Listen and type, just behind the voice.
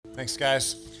Thanks,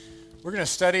 guys. We're going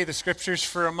to study the scriptures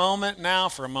for a moment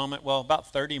now,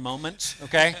 about 30 moments,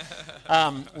 okay?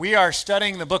 We are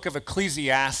studying the book of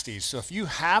Ecclesiastes. So if you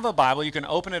have a Bible, you can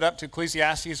open it up to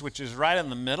Ecclesiastes, which is right in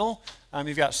the middle.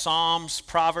 You've got Psalms,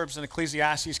 Proverbs, and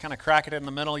Ecclesiastes. Kind of crack it in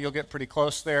the middle. You'll get pretty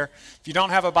close there. If you don't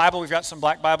have a Bible, we've got some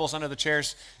black Bibles under the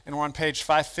chairs, and we're on page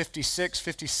 556,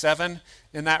 57,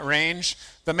 in that range.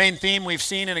 The main theme we've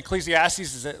seen in Ecclesiastes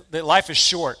is that life is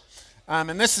short.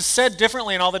 And this is said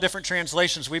differently in all the different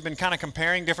translations. We've been kind of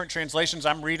comparing different translations.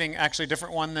 I'm reading actually a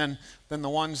different one than the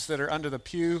ones that are under the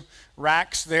pew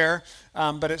racks there.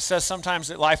 But it says sometimes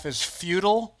that life is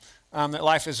futile, that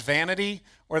life is vanity,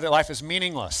 or that life is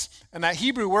meaningless. And that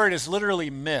Hebrew word is literally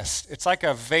mist. It's like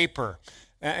a vapor.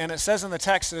 And it says in the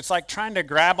text that it's like trying to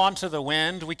grab onto the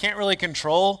wind. We can't really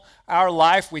control our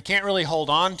life. We can't really hold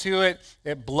on to it.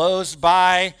 It blows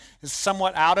by. It's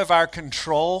somewhat out of our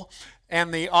control.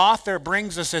 And the author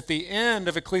brings us at the end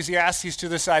of Ecclesiastes to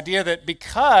this idea that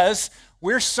because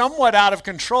we're somewhat out of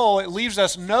control, it leaves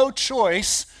us no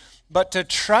choice but to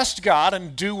trust God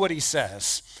and do what he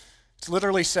says. It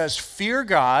literally says, fear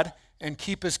God and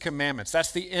keep his commandments.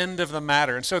 That's the end of the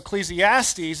matter. And so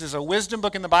Ecclesiastes is a wisdom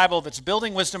book in the Bible that's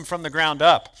building wisdom from the ground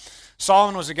up.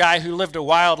 Solomon was a guy who lived a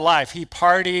wild life. He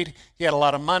partied, he had a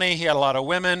lot of money, he had a lot of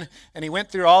women, and he went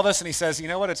through all this and he says, you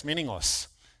know what, it's meaningless.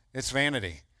 It's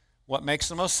vanity. What makes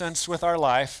the most sense with our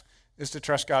life is to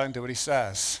trust God and do what he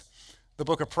says. The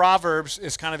book of Proverbs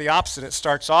is kind of the opposite. It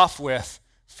starts off with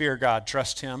fear God,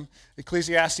 trust him.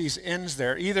 Ecclesiastes ends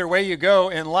there. Either way you go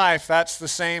in life, that's the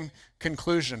same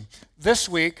conclusion. This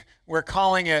week, we're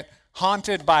calling it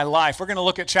Haunted by Life. We're going to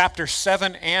look at chapter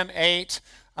 7 and 8,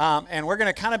 and we're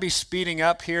going to kind of be speeding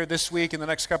up here this week and the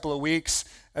next couple of weeks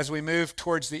as we move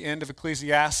towards the end of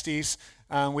Ecclesiastes.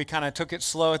 We kind of took it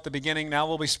slow at the beginning. Now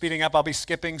we'll be speeding up. I'll be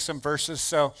skipping some verses.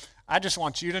 So I just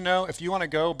want you to know, if you want to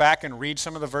go back and read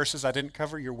some of the verses I didn't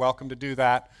cover, you're welcome to do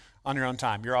that on your own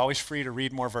time. You're always free to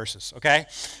read more verses, okay?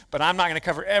 But I'm not going to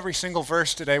cover every single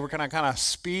verse today. We're going to kind of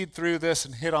speed through this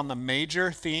and hit on the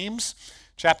major themes.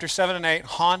 Chapter 7 and 8,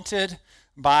 Haunted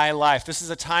by Life. This is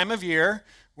a time of year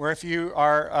where if you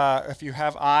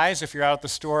have eyes, if you're out at the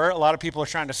store, a lot of people are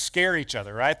trying to scare each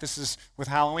other, right? This is with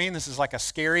Halloween. This is like a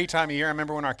scary time of year. I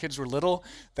remember when our kids were little,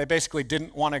 they basically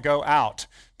didn't want to go out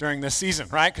during this season,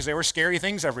 right? Because there were scary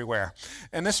things everywhere.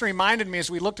 And this reminded me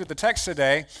as we looked at the text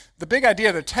today, the big idea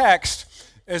of the text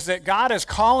is that God is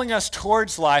calling us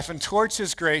towards life and towards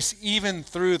his grace even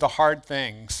through the hard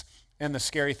things and the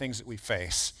scary things that we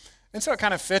face. And so it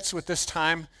kind of fits with this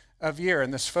time of year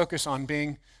and this focus on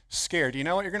being scared. You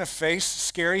know what? You're going to face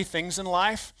scary things in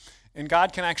life, and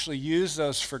God can actually use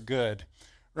those for good.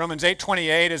 Romans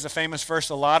 8:28 is a famous verse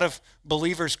a lot of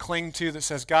believers cling to that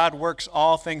says, God works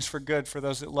all things for good for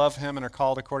those that love him and are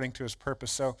called according to his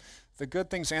purpose. So the good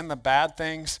things and the bad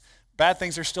things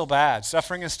are still bad.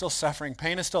 Suffering is still suffering.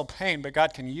 Pain is still pain, but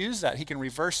God can use that. He can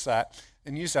reverse that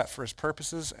and use that for his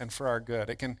purposes and for our good.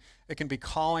 It can be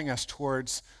calling us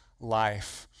towards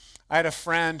life. I had a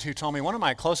friend who told me, one of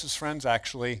my closest friends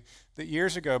actually, that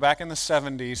years ago, back in the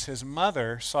 70s, his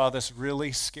mother saw this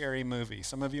really scary movie.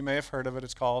 Some of you may have heard of it.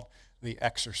 It's called The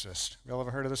Exorcist. You all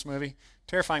ever heard of this movie?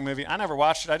 Terrifying movie. I never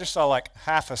watched it. I just saw like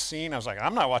half a scene. I was like,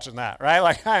 I'm not watching that, right?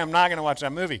 Like, I am not going to watch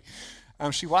that movie.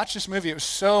 She watched this movie. It was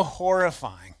so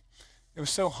horrifying. It was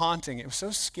so haunting. It was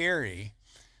so scary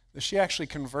that she actually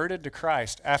converted to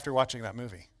Christ after watching that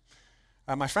movie.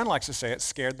 My friend likes to say it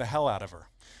scared the hell out of her.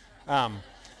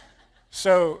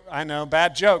 So, I know,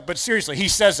 bad joke, but seriously, he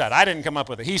says that. I didn't come up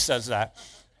with it. He says that.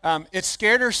 It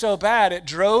scared her so bad, it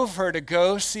drove her to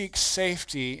go seek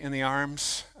safety in the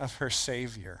arms of her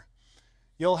Savior.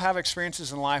 You'll have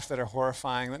experiences in life that are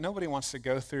horrifying, that nobody wants to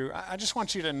go through. I just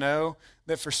want you to know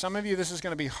that for some of you, this is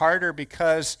going to be harder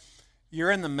because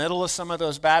you're in the middle of some of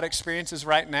those bad experiences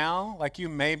right now. Like you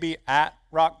may be at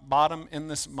rock bottom in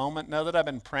this moment. Know that I've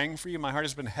been praying for you. My heart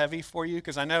has been heavy for you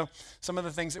because I know some of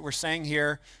the things that we're saying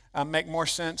here make more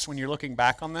sense when you're looking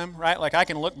back on them, right? Like I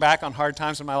can look back on hard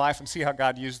times in my life and see how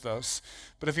God used those.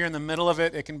 But if you're in the middle of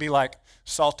it, it can be like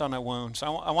salt on a wound.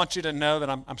 So I want you to know that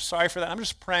I'm sorry for that. I'm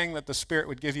just praying that the Spirit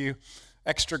would give you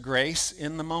extra grace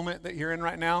in the moment that you're in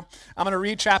right now. I'm going to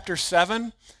read chapter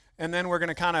 7. And then we're going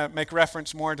to kind of make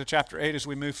reference more to chapter 8 as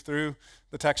we move through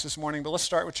the text this morning. But let's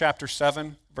start with chapter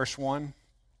 7, verse 1.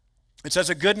 It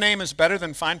says, a good name is better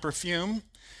than fine perfume,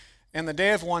 and the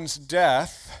day of one's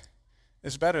death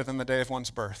is better than the day of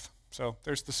one's birth. So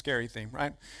there's the scary theme,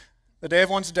 right? The day of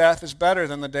one's death is better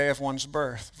than the day of one's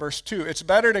birth. Verse 2, it's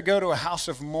better to go to a house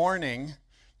of mourning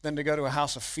than to go to a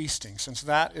house of feasting, since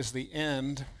that is the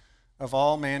end of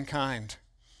all mankind.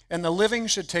 and the living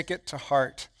should take it to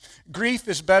heart. Grief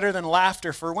is better than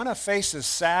laughter, for when a face is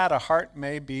sad, a heart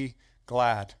may be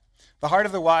glad. The heart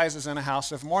of the wise is in a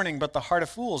house of mourning, but the heart of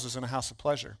fools is in a house of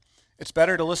pleasure. It's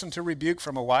better to listen to rebuke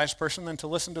from a wise person than to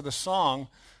listen to the song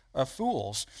of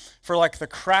fools. For like the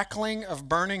crackling of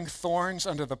burning thorns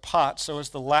under the pot, so is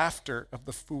the laughter of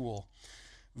the fool.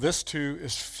 This too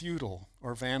is futile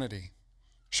or vanity.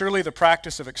 Surely the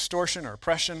practice of extortion or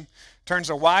oppression turns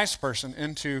a wise person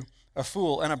into a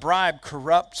fool, and a bribe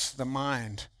corrupts the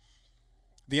mind.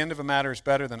 The end of a matter is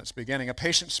better than its beginning. A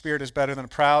patient spirit is better than a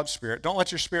proud spirit. Don't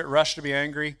let your spirit rush to be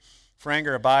angry, for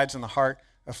anger abides in the heart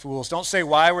of fools. Don't say,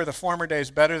 why were the former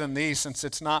days better than these, since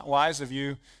it's not wise of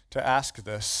you to ask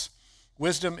this.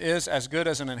 Wisdom is as good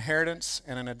as an inheritance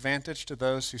and an advantage to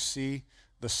those who see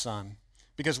the sun.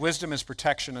 Because wisdom is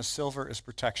protection as silver is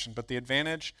protection. But the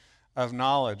advantage of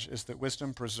knowledge is that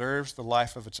wisdom preserves the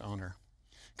life of its owner.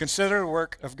 Consider the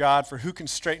work of God, for who can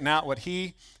straighten out what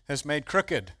he has made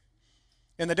crooked?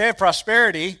 In the day of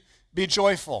prosperity, be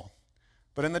joyful.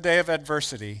 But in the day of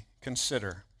adversity,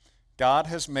 consider. God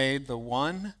has made the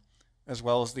one as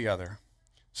well as the other,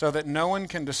 so that no one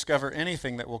can discover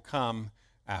anything that will come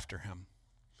after him.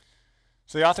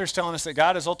 So the author is telling us that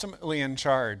God is ultimately in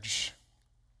charge.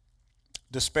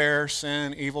 Despair,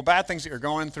 sin, evil, bad things that you're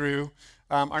going through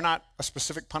are not a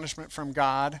specific punishment from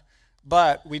God,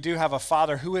 but we do have a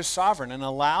Father who is sovereign and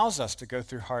allows us to go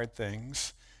through hard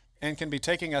things and can be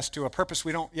taking us to a purpose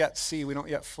we don't yet see, we don't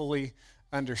yet fully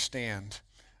understand.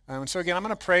 And so again, I'm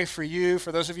going to pray for you,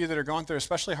 for those of you that are going through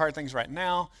especially hard things right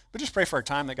now, but just pray for our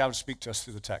time that God would speak to us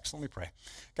through the text. Let me pray.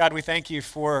 God, we thank you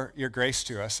for your grace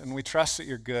to us, and we trust that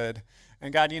you're good.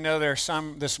 And God, you know there are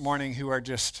some this morning who are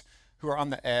on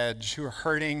the edge, who are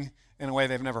hurting in a way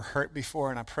they've never hurt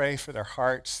before, and I pray for their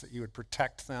hearts that you would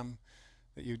protect them,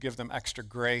 that you would give them extra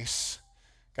grace.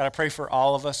 God, I pray for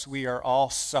all of us. We are all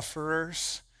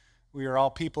sufferers. We are all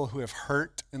people who have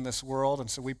hurt in this world, and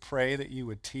so we pray that you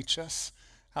would teach us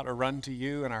how to run to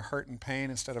you in our hurt and pain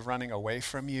instead of running away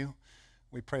from you.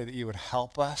 We pray that you would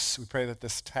help us. We pray that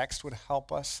this text would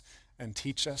help us and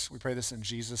teach us. We pray this in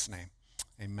Jesus' name.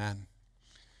 Amen.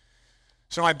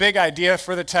 So my big idea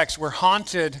for the text, we're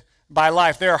haunted by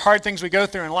life. There are hard things we go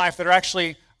through in life that are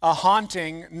actually a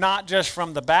haunting, not just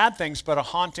from the bad things, but a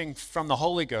haunting from the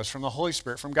Holy Ghost, from the Holy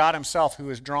Spirit, from God himself, who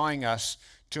is drawing us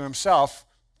to himself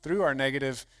through our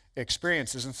negative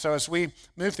experiences. And so as we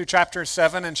move through chapter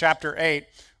 7 and chapter 8,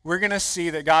 we're going to see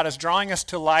that God is drawing us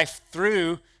to life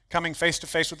through coming face to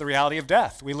face with the reality of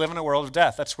death. We live in a world of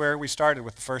death. That's where we started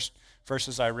with the first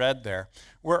verses I read there.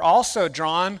 We're also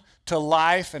drawn to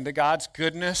life and to God's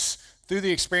goodness through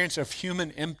the experience of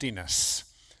human emptiness.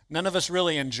 None of us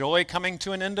really enjoy coming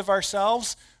to an end of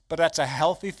ourselves, but that's a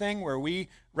healthy thing where we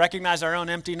recognize our own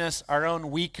emptiness, our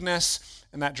own weakness,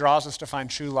 and that draws us to find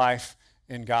true life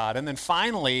in God. And then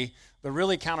finally, the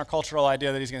really countercultural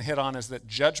idea that he's going to hit on is that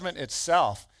judgment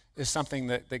itself is something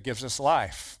that gives us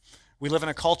life. We live in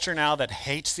a culture now that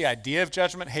hates the idea of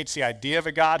judgment, hates the idea of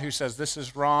a God who says this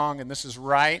is wrong and this is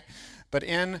right. But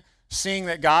in seeing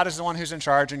that God is the one who's in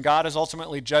charge and God is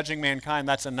ultimately judging mankind,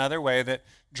 that's another way that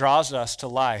draws us to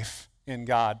life in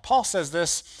God. Paul says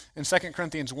this in 2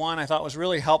 Corinthians 1, I thought was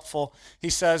really helpful. He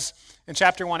says in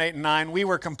chapter 1, 8, and 9, we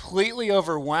were completely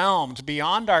overwhelmed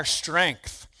beyond our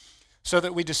strength, so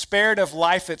that we despaired of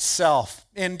life itself.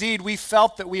 Indeed, we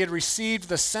felt that we had received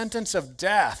the sentence of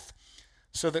death,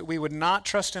 so that we would not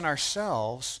trust in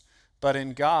ourselves, but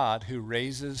in God who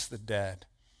raises the dead.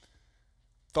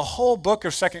 The whole book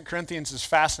of 2 Corinthians is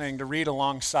fascinating to read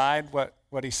alongside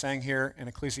what he's saying here in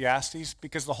Ecclesiastes,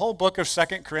 because the whole book of 2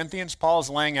 Corinthians, Paul is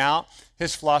laying out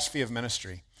his philosophy of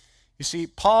ministry. You see,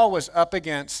 Paul was up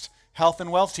against health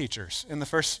and wealth teachers in the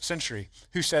first century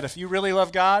who said, if you really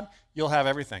love God, you'll have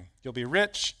everything. You'll be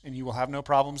rich and you will have no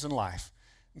problems in life.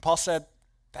 And Paul said,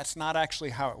 that's not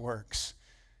actually how it works.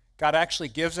 God actually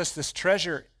gives us this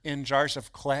treasure in jars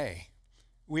of clay.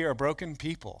 We are broken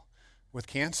people with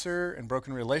cancer and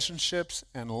broken relationships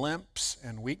and limps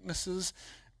and weaknesses,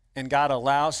 and God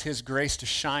allows his grace to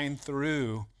shine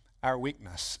through our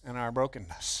weakness and our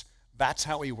brokenness. That's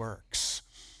how he works.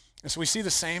 And so we see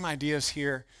the same ideas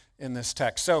here in this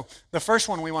text. So the first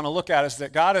one we want to look at is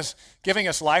that God is giving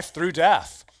us life through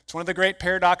death. It's one of the great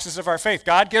paradoxes of our faith.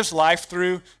 God gives life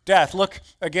through death. Look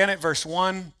again at verse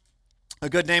 1. A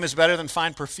good name is better than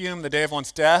fine perfume. The day of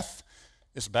one's death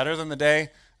is better than the day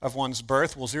of one's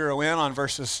birth. We'll zero in on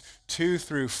verses 2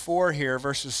 through 4 here.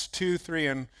 Verses 2, 3,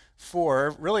 and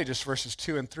 4, really just verses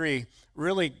 2 and 3,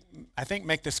 really, I think,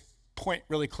 make this point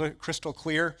really crystal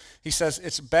clear. He says,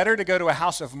 it's better to go to a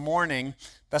house of mourning.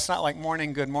 That's not like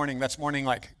mourning, good morning. That's mourning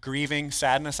like grieving,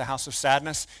 sadness, a house of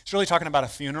sadness. It's really talking about a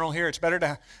funeral here. It's better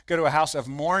to go to a house of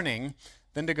mourning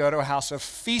than to go to a house of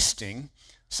feasting,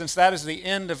 since that is the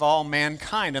end of all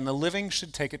mankind, and the living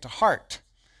should take it to heart.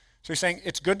 So he's saying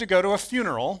it's good to go to a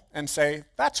funeral and say,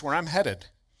 that's where I'm headed.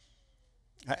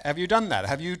 Have you done that?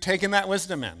 Have you taken that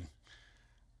wisdom in?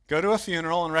 Go to a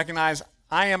funeral and recognize,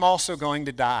 I am also going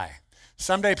to die.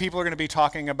 Someday people are going to be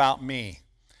talking about me.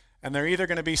 And they're either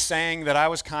going to be saying that I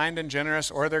was kind and generous,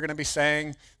 or they're going to be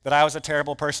saying that I was a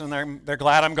terrible person. They're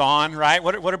glad I'm gone, right?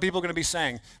 What are people going to be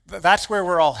saying? That's where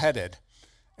we're all headed.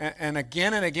 And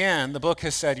again, the book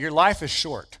has said, your life is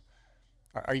short.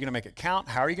 Are you going to make it count?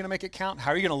 How are you going to make it count?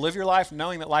 How are you going to live your life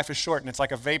knowing that life is short and it's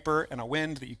like a vapor and a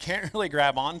wind that you can't really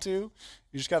grab onto?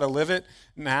 You just got to live it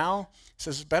now. He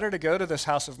says it's better to go to this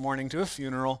house of mourning, to a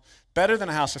funeral, better than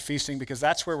a house of feasting, because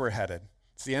that's where we're headed.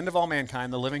 It's the end of all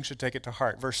mankind. The living should take it to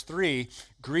heart. Verse 3,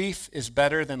 grief is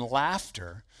better than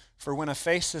laughter, for when a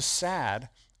face is sad,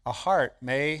 a heart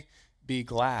may be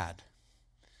glad.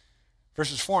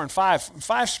 Verses 4 and 5.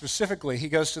 5 specifically, he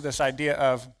goes to this idea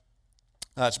of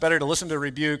it's better to listen to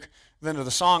rebuke than to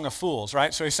the song of fools,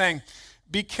 right? So he's saying,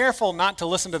 be careful not to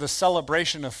listen to the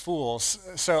celebration of fools.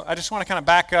 So I just want to kind of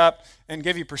back up and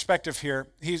give you perspective here.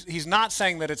 He's not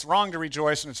saying that it's wrong to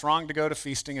rejoice and it's wrong to go to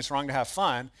feasting, it's wrong to have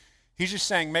fun. He's just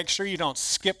saying make sure you don't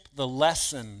skip the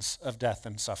lessons of death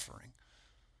and suffering,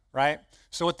 right?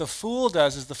 So what the fool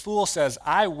does is the fool says,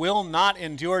 I will not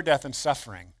endure death and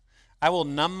suffering. I will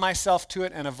numb myself to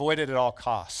it and avoid it at all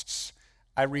costs.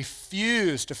 I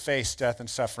refuse to face death and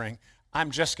suffering.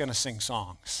 I'm just going to sing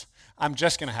songs. I'm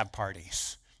just going to have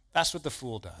parties. That's what the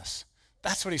fool does.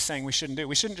 That's what he's saying we shouldn't do.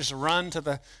 We shouldn't just run to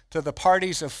the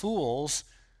parties of fools.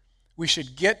 We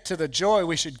should get to the joy.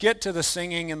 We should get to the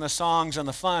singing and the songs and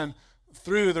the fun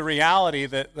through the reality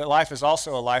that life is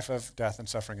also a life of death and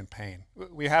suffering and pain.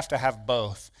 We have to have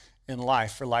both in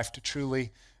life for life to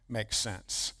truly make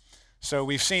sense. So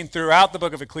we've seen throughout the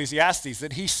book of Ecclesiastes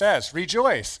that he says,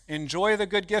 rejoice, enjoy the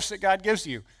good gifts that God gives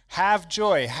you, have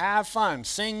joy, have fun,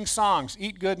 sing songs,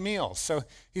 eat good meals. So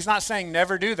he's not saying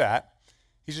never do that.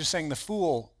 He's just saying the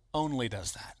fool only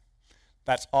does that.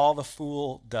 That's all the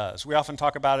fool does. We often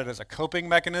talk about it as a coping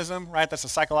mechanism, right? That's a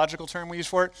psychological term we use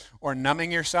for it, or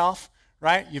numbing yourself.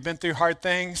 Right? You've been through hard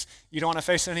things, you don't want to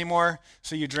face it anymore,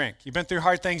 so you drink. You've been through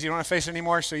hard things, you don't want to face it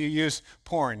anymore, so you use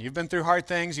porn. You've been through hard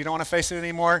things, you don't want to face it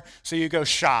anymore, so you go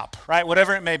shop, right?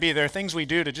 Whatever it may be, there are things we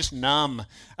do to just numb.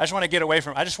 I just want to get away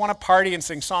from it. I just want to party and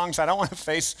sing songs. I don't want to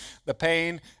face the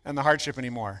pain and the hardship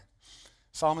anymore.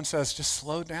 Solomon says, just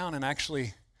slow down and actually,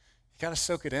 you got to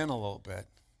soak it in a little bit.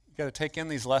 You got to take in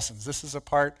these lessons. This is a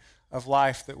part of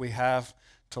life that we have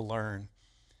to learn.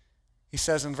 He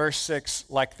says in verse 6,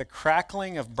 like the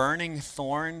crackling of burning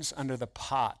thorns under the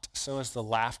pot, so is the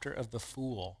laughter of the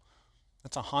fool.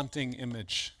 That's a haunting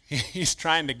image. He's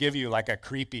trying to give you like a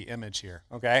creepy image here,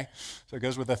 okay? So it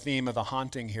goes with the theme of the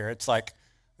haunting here. It's like,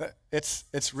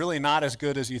 it's really not as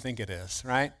good as you think it is,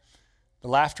 right? The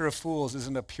laughter of fools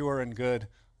isn't a pure and good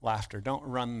laughter. Don't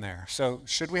run there. So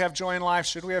should we have joy in life?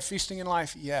 Should we have feasting in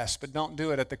life? Yes, but don't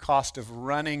do it at the cost of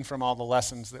running from all the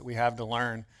lessons that we have to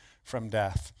learn from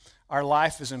death. Our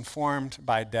life is informed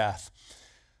by death.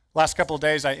 Last couple of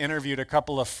days, I interviewed a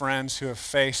couple of friends who have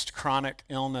faced chronic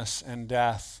illness and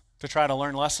death to try to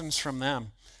learn lessons from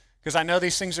them. Because I know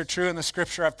these things are true in the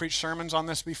scripture. I've preached sermons on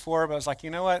this before, but I was like, you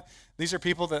know what? These are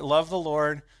people that love the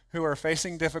Lord, who are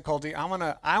facing difficulty. I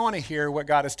want to hear what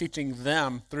God is teaching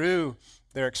them through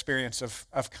their experience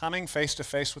of coming face to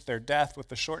face with their death, with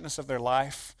the shortness of their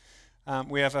life.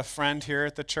 We have a friend here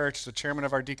at the church, the chairman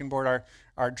of our deacon board,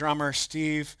 our drummer,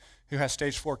 Steve, who has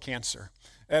stage 4 cancer.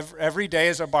 Every day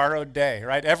is a borrowed day,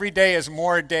 right? Every day is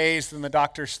more days than the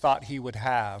doctors thought he would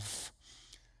have.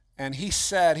 And he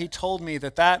told me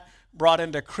that brought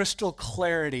into crystal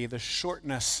clarity the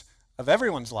shortness of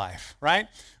everyone's life, right?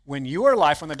 When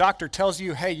the doctor tells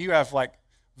you, hey, you have like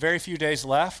very few days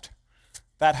left,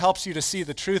 that helps you to see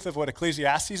the truth of what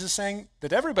Ecclesiastes is saying,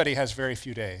 that everybody has very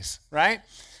few days, right?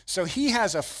 So he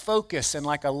has a focus and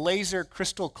like a laser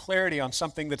crystal clarity on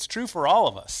something that's true for all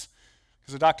of us.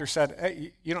 Because the doctor said,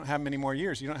 hey, you don't have many more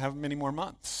years. You don't have many more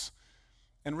months.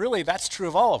 And really, that's true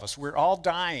of all of us. We're all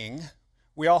dying.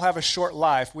 We all have a short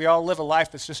life. We all live a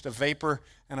life that's just a vapor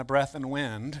and a breath and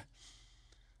wind.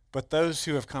 But those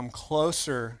who have come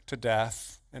closer to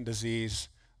death and disease,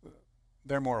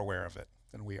 they're more aware of it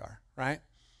than we are, right?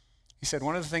 He said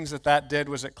one of the things that did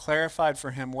was it clarified for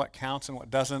him what counts and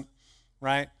what doesn't,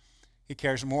 right? He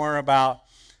cares more about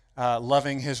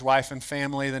loving his wife and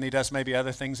family than he does maybe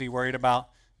other things he worried about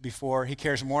before. He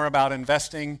cares more about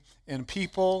investing in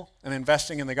people and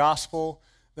investing in the gospel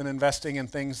than investing in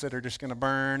things that are just going to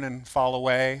burn and fall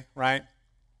away, right?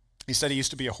 He said he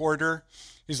used to be a hoarder.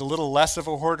 He's a little less of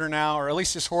a hoarder now, or at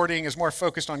least his hoarding is more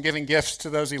focused on giving gifts to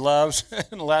those he loves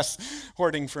and less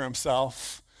hoarding for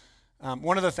himself.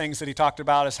 One of the things that he talked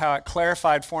about is how it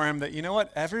clarified for him that, you know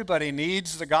what, everybody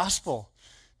needs the gospel.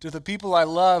 Do the people I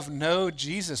love know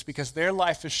Jesus? Because their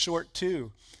life is short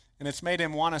too. And it's made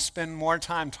him want to spend more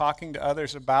time talking to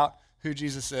others about who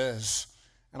Jesus is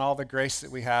and all the grace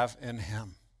that we have in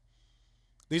him.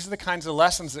 These are the kinds of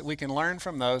lessons that we can learn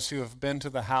from those who have been to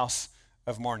the house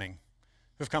of mourning,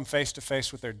 who have come face to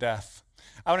face with their death.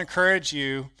 I would encourage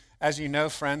you, as you know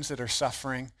friends that are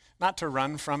suffering, not to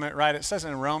run from it, right? It says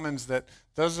in Romans that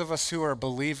those of us who are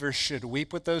believers should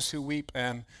weep with those who weep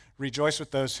and rejoice with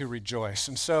those who rejoice.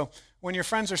 And so when your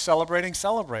friends are celebrating,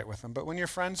 celebrate with them. But when your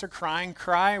friends are crying,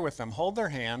 cry with them. Hold their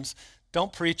hands.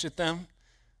 Don't preach at them,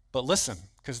 but listen,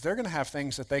 because they're going to have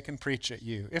things that they can preach at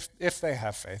you. If they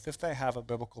have faith, if they have a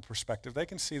biblical perspective, they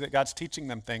can see that God's teaching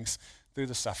them things through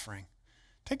the suffering.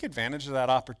 Take advantage of that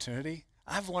opportunity.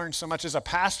 I've learned so much as a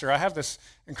pastor. I have this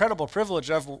incredible privilege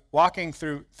of walking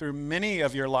through many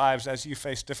of your lives as you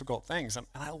face difficult things. And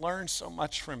I learn so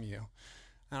much from you.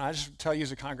 And I just tell you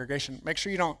as a congregation, make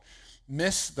sure you don't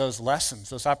miss those lessons,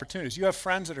 those opportunities. You have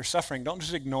friends that are suffering. Don't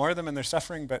just ignore them in their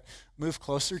suffering, but move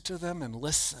closer to them and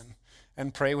listen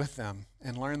and pray with them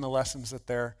and learn the lessons that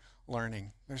they're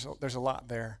learning. There's a lot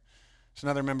there. There's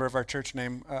another member of our church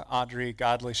named Audrey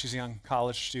Godley. She's a young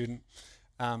college student.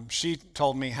 She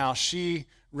told me how she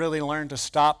really learned to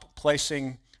stop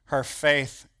placing her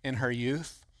faith in her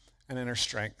youth and in her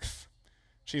strength.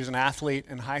 She was an athlete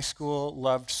in high school,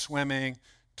 loved swimming,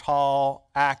 tall,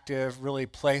 active, really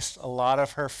placed a lot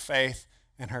of her faith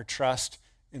and her trust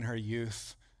in her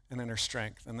youth and in her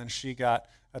strength. And then she got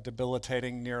a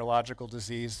debilitating neurological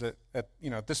disease that at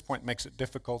this point makes it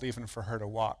difficult even for her to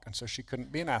walk. And so she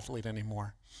couldn't be an athlete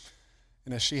anymore.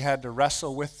 And as she had to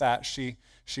wrestle with that, she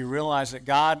realized that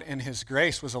God in his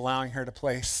grace was allowing her to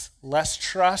place less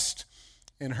trust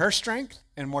in her strength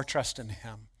and more trust in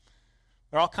him.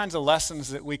 There are all kinds of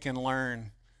lessons that we can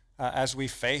learn as we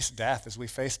face death, as we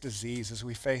face disease, as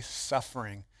we face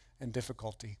suffering and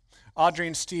difficulty. Audrey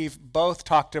and Steve both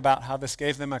talked about how this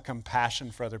gave them a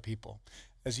compassion for other people.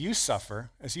 As you suffer,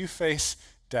 as you face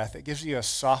death, it gives you a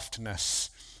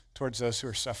softness towards those who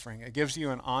are suffering. It gives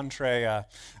you an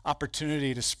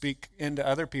opportunity to speak into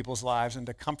other people's lives and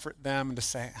to comfort them and to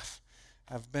say,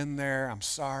 I've been there, I'm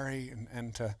sorry,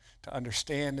 and to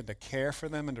understand and to care for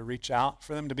them and to reach out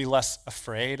for them, to be less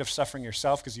afraid of suffering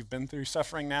yourself because you've been through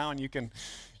suffering now and you can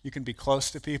be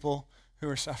close to people who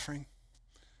are suffering.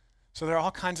 So there are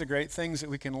all kinds of great things that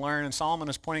we can learn, and Solomon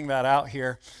is pointing that out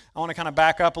here. I want to kind of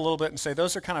back up a little bit and say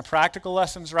those are kind of practical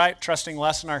lessons, right? Trusting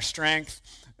less in our strength,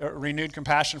 renewed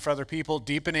compassion for other people,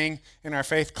 deepening in our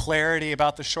faith, clarity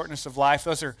about the shortness of life.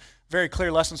 Those are very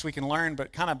clear lessons we can learn,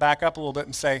 but kind of back up a little bit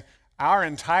and say our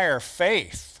entire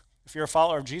faith, if you're a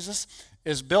follower of Jesus,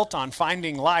 is built on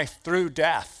finding life through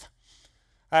death.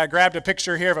 I grabbed a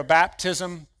picture here of a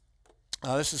baptism.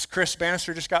 This is Chris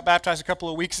Bannister, just got baptized a couple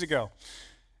of weeks ago.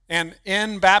 And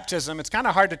in baptism, it's kind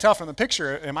of hard to tell from the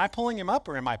picture, am I pulling him up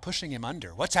or am I pushing him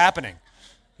under? What's happening?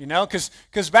 You know,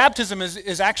 because baptism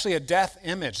is actually a death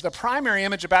image. The primary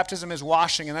image of baptism is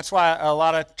washing, and that's why a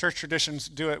lot of church traditions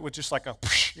do it with just like a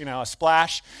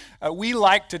splash. We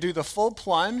like to do the full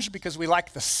plunge because we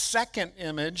like the second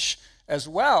image as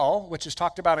well, which is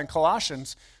talked about in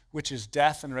Colossians, which is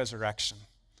death and resurrection.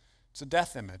 It's a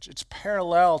death image. It's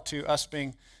parallel to us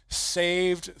being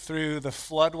saved through the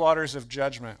floodwaters of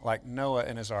judgment like Noah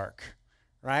in his ark,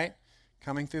 right?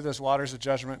 Coming through those waters of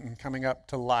judgment and coming up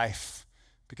to life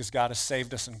because God has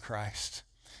saved us in Christ.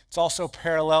 It's also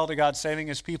parallel to God saving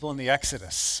his people in the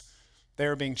Exodus. They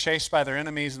were being chased by their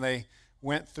enemies and they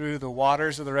went through the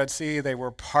waters of the Red Sea. They were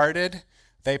parted.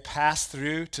 They passed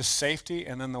through to safety,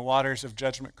 and then the waters of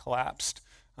judgment collapsed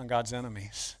on God's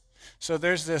enemies. So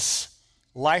there's this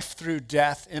life through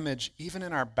death image even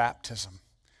in our baptism.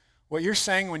 What you're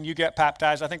saying when you get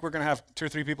baptized, I think we're going to have 2 or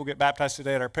 3 people get baptized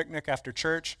today at our picnic after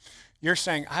church. You're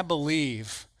saying, I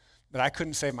believe that I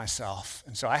couldn't save myself,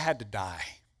 and so I had to die.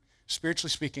 Spiritually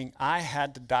speaking, I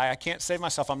had to die. I can't save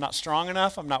myself. I'm not strong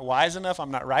enough. I'm not wise enough.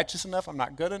 I'm not righteous enough. I'm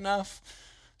not good enough.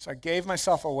 So I gave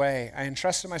myself away. I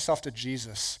entrusted myself to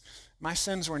Jesus. My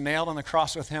sins were nailed on the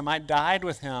cross with him. I died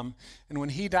with him, and when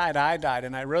he died, I died,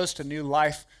 and I rose to new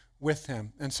life with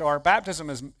him. And so our baptism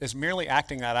is merely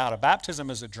acting that out. A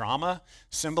baptism is a drama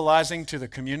symbolizing to the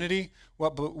community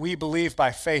what we believe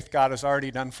by faith God has already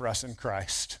done for us in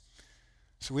Christ.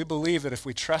 So we believe that if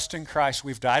we trust in Christ,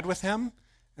 we've died with him,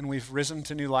 and we've risen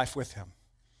to new life with him.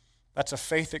 That's a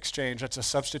faith exchange. That's a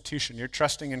substitution. You're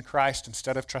trusting in Christ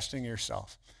instead of trusting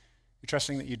yourself. You're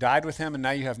trusting that you died with him and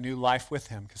now you have new life with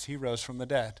him because he rose from the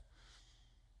dead.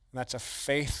 And that's a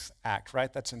faith act,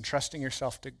 right? That's entrusting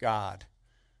yourself to God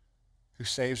who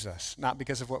saves us, not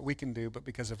because of what we can do, but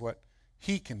because of what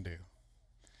he can do.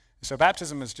 So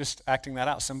baptism is just acting that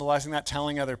out, symbolizing that,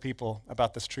 telling other people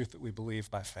about this truth that we believe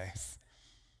by faith.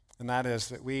 And that is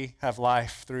that we have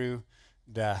life through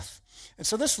death. And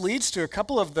so this leads to a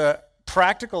couple of the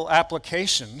practical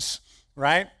applications,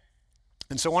 right?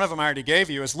 And so one of them I already gave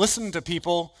you is listen to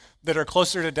people that are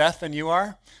closer to death than you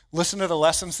are. Listen to the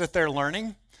lessons that they're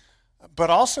learning. But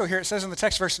also here it says in the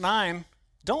text, verse 9,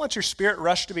 don't let your spirit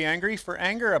rush to be angry, for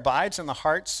anger abides in the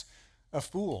hearts of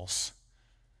fools.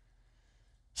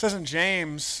 It says in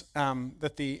James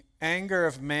that the anger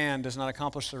of man does not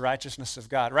accomplish the righteousness of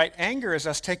God, right? Anger is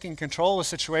us taking control of a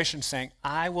situation, saying,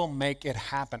 I will make it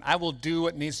happen. I will do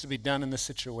what needs to be done in this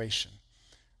situation.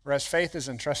 Whereas faith is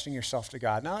entrusting yourself to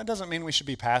God. Now, it doesn't mean we should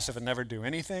be passive and never do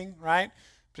anything, right?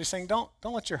 But he's saying, don't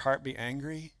let your heart be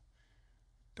angry.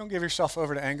 Don't give yourself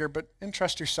over to anger, but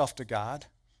entrust yourself to God.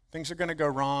 Things are going to go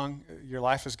wrong. Your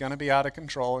life is going to be out of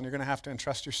control, and you're going to have to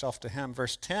entrust yourself to him.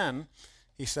 Verse 10,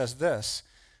 he says this.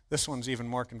 This one's even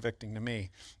more convicting to me.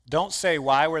 Don't say,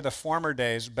 why were the former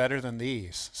days better than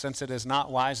these, since it is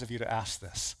not wise of you to ask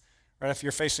this. Right? If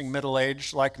you're facing middle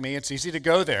age like me, it's easy to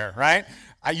go there, right?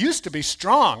 I used to be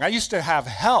strong. I used to have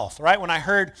health, right? When I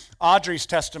heard Audrey's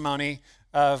testimony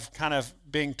of kind of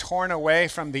being torn away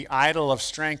from the idol of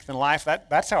strength in life,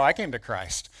 that's how I came to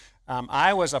Christ.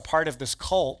 I was a part of this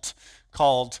cult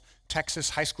called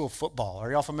Texas High School Football.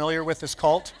 Are y'all familiar with this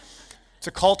cult? It's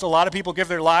a cult a lot of people give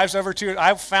their lives over to.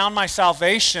 I found my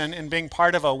salvation in being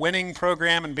part of a winning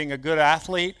program and being a good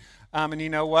athlete. And you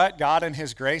know what? God in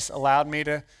his grace allowed me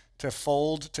to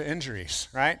fold to injuries,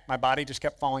 right? My body just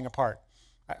kept falling apart.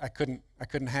 I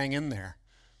couldn't hang in there.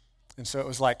 And so it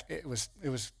was like it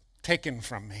was taken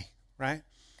from me, right?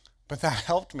 But that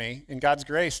helped me in God's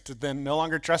grace to then no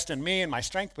longer trust in me and my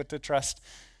strength, but to trust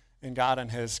in God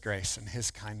and his grace and his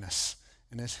kindness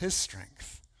and his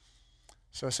strength.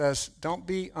 So it says, don't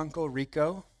be Uncle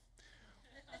Rico.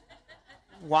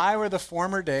 Why were the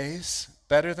former days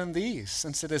better than these,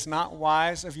 since it is not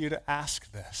wise of you to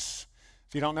ask this?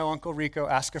 If you don't know Uncle Rico,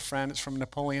 ask a friend. It's from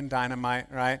Napoleon Dynamite,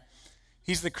 right?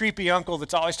 He's the creepy uncle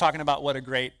that's always talking about what a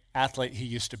great athlete he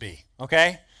used to be,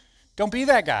 okay? Don't be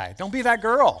that guy. Don't be that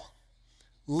girl.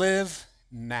 Live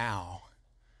now.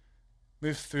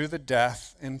 Move through the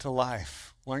death into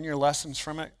life. Learn your lessons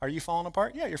from it. Are you falling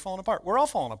apart? Yeah, you're falling apart. We're all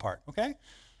falling apart, okay?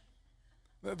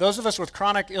 Those of us with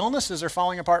chronic illnesses are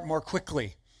falling apart more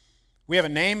quickly. We have a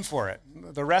name for it.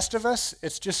 The rest of us,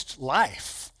 it's just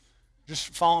life,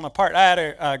 just falling apart. I had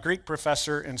a Greek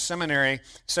professor in seminary,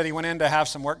 said he went in to have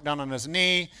some work done on his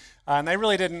knee, and they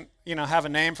really didn't, have a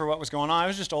name for what was going on. It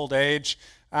was just old age,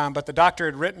 but the doctor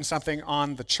had written something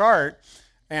on the chart.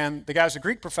 And the guy was a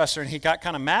Greek professor, and he got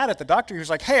kind of mad at the doctor. He was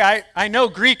like, hey, I know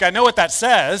Greek. I know what that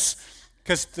says,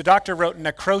 because the doctor wrote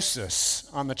necrosis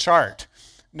on the chart.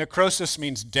 Necrosis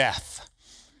means death,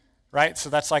 right? So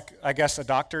that's like, I guess, a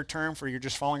doctor term for you're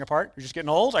just falling apart. You're just getting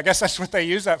old. I guess that's what they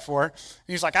use that for. And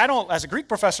he's like, as a Greek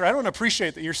professor, I don't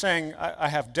appreciate that you're saying I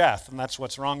have death, and that's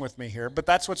what's wrong with me here. But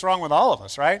that's what's wrong with all of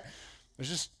us, right? There's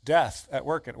just death at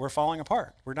work. We're falling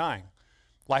apart. We're dying.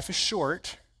 Life is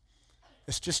short.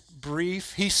 It's just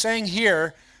brief. He's saying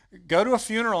here, go to a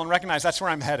funeral and recognize that's where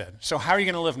I'm headed. So how are you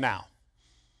going to live now?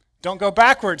 Don't go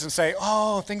backwards and say,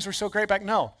 oh, things were so great back.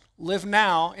 No, live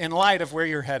now in light of where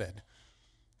you're headed.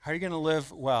 How are you going to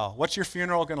live well? What's your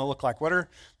funeral going to look like? What are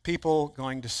people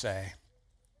going to say?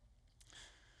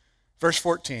 Verse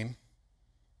 14,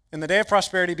 in the day of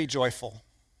prosperity be joyful,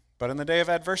 but in the day of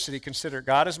adversity consider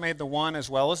God has made the one as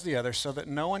well as the other so that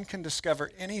no one can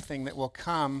discover anything that will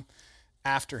come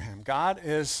after him. God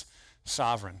is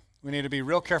sovereign. We need to be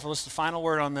real careful. This is the final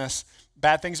word on this.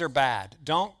 Bad things are bad.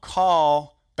 Don't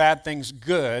call bad things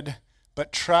good,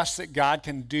 but trust that God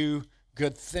can do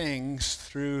good things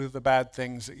through the bad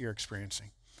things that you're experiencing.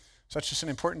 So that's just an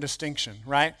important distinction,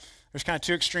 right? There's kind of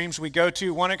two extremes we go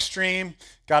to. One extreme,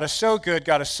 God is so good,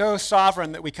 God is so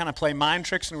sovereign that we kind of play mind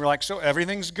tricks and we're like, so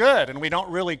everything's good, and we don't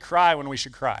really cry when we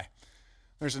should cry.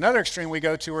 There's another extreme we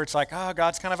go to where it's like,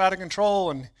 God's kind of out of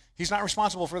control and he's not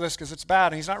responsible for this because it's bad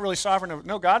and he's not really sovereign.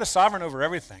 No, God is sovereign over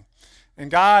everything. And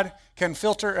God can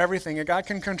filter everything and God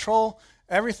can control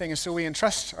everything. And so we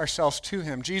entrust ourselves to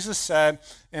him. Jesus said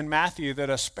in Matthew that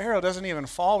a sparrow doesn't even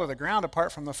fall to the ground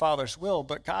apart from the Father's will,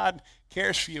 but God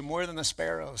cares for you more than the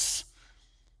sparrows.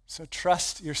 So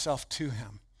trust yourself to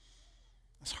him.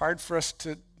 It's hard for us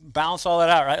to balance all that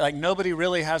out, right? Like nobody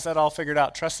really has that all figured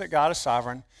out. Trust that God is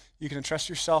sovereign. You can entrust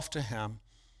yourself to him.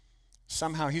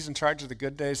 Somehow he's in charge of the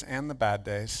good days and the bad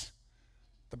days.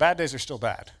 The bad days are still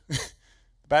bad. The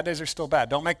bad days are still bad.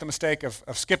 Don't make the mistake of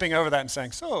skipping over that and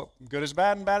saying, so good is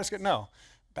bad and bad is good. No,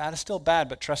 bad is still bad,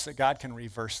 but trust that God can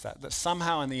reverse that. That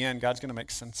somehow in the end, God's going to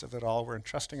make sense of it all. We're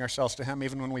entrusting ourselves to him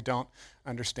even when we don't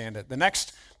understand it. The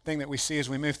next thing that we see as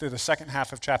we move through the second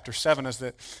half of chapter 7 is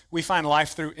that we find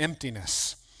life through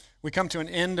emptiness. We come to an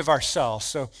end of ourselves.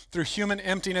 So through human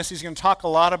emptiness, he's going to talk a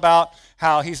lot about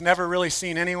how he's never really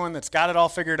seen anyone that's got it all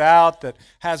figured out, that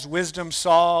has wisdom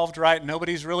solved, right?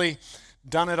 Nobody's really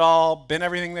done it all, been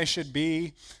everything they should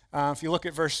be. If you look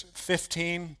at verse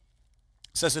 15, it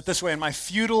says it this way, in my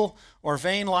futile or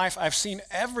vain life, I've seen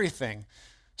everything.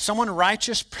 Someone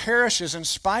righteous perishes in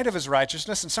spite of his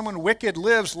righteousness, and someone wicked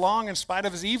lives long in spite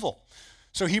of his evil.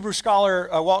 So Hebrew scholar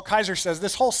Walt Kaiser says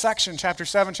this whole section, chapter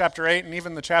 7, chapter 8, and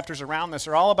even the chapters around this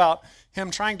are all about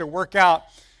him trying to work out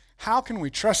how can we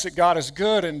trust that God is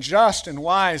good and just and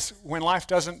wise when life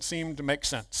doesn't seem to make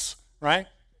sense, right?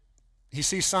 He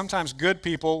sees sometimes good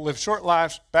people live short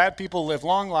lives, bad people live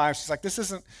long lives. He's like, this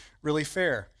isn't really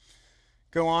fair.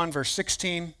 Go on, verse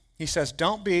 16, he says,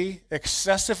 don't be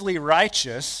excessively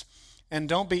righteous and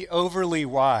don't be overly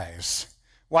wise.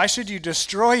 Why should you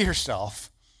destroy yourself?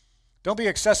 Don't be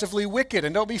excessively wicked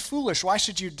and don't be foolish. Why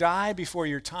should you die before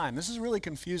your time? This is really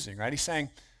confusing, right? He's saying,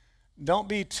 don't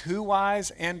be too wise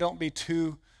and don't be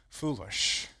too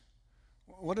foolish.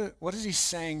 What is he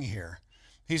saying here?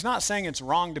 He's not saying it's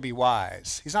wrong to be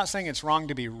wise. He's not saying it's wrong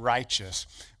to be righteous.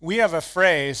 We have a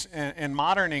phrase in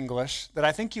modern English that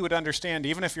I think you would understand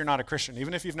even if you're not a Christian,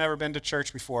 even if you've never been to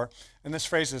church before, and this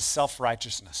phrase is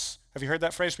self-righteousness. Have you heard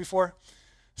that phrase before?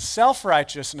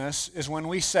 Self-righteousness is when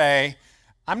we say,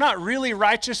 I'm not really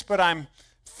righteous, but I'm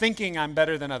thinking I'm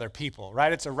better than other people,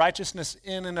 right? It's a righteousness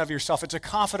in and of yourself. It's a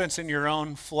confidence in your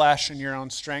own flesh and your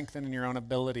own strength and in your own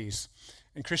abilities.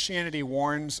 And Christianity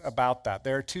warns about that.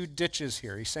 There are two ditches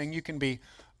here. He's saying you can be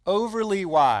overly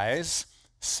wise,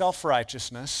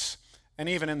 self-righteousness, and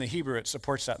even in the Hebrew it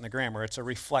supports that in the grammar. It's a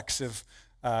reflexive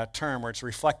term where it's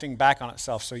reflecting back on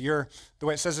itself. So the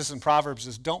way it says this in Proverbs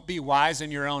is don't be wise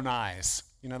in your own eyes.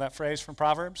 You know that phrase from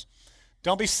Proverbs?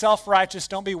 Don't be self-righteous.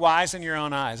 Don't be wise in your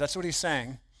own eyes. That's what he's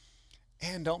saying.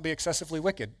 And don't be excessively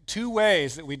wicked. Two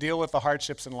ways that we deal with the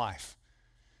hardships in life,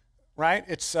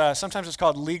 right? Sometimes it's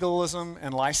called legalism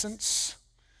and license.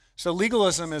 So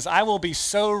legalism is I will be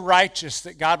so righteous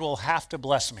that God will have to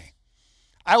bless me.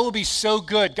 I will be so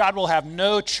good, God will have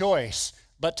no choice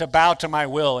but to bow to my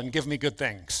will and give me good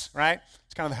things, right?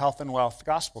 It's kind of the health and wealth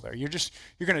gospel there. You're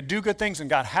going to do good things and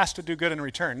God has to do good in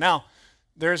return. Now,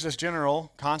 there's this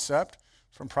general concept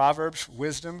from Proverbs,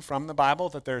 wisdom from the Bible,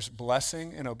 that there's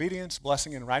blessing in obedience,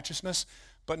 blessing in righteousness,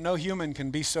 but no human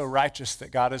can be so righteous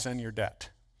that God is in your debt,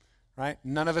 right?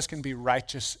 None of us can be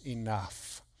righteous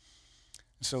enough.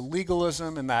 So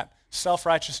legalism and that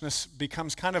self-righteousness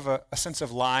becomes kind of a sense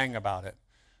of lying about it.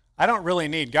 I don't really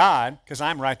need God because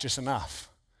I'm righteous enough.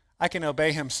 I can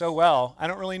obey him so well, I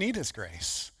don't really need his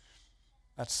grace.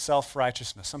 That's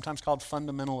self-righteousness, sometimes called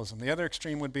fundamentalism. The other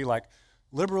extreme would be like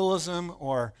liberalism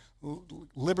or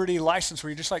liberty license,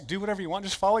 where you just like do whatever you want,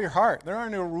 just follow your heart. There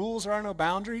are no rules, there are no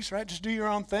boundaries, right? Just do your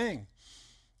own thing.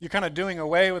 You're kind of doing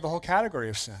away with the whole category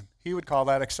of sin. He would call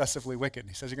that excessively wicked.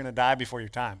 He says you're going to die before your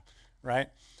time, right?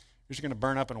 You're just going to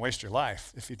burn up and waste your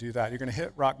life if you do that. You're going to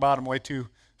hit rock bottom way too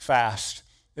fast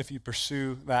if you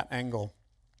pursue that angle.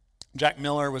 Jack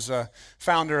Miller was a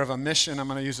founder of a mission. I'm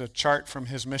going to use a chart from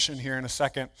his mission here in a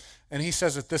second. And he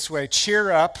says it this way,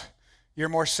 cheer up, you're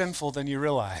more sinful than you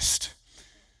realized.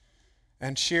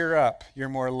 And cheer up, you're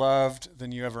more loved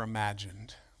than you ever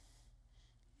imagined.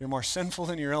 You're more sinful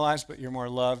than you realized, but you're more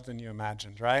loved than you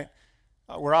imagined, right?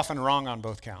 We're often wrong on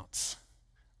both counts.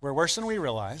 We're worse than we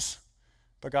realize,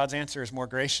 but God's answer is more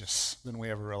gracious than we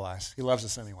ever realize. He loves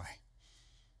us anyway.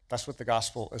 That's what the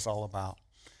gospel is all about.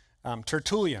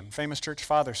 Tertullian, famous church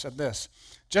father, said this,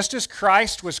 just as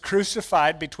Christ was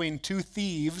crucified between two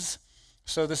thieves,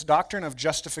 so this doctrine of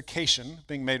justification,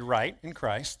 being made right in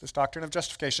Christ, this doctrine of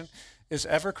justification is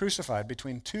ever crucified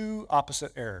between two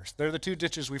opposite errors. They're the two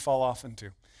ditches we fall off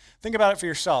into. Think about it for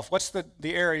yourself. What's the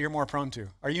error you're more prone to?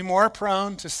 Are you more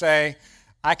prone to say,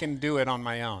 I can do it on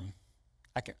my own?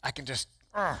 I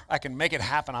can make it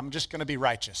happen. I'm just going to be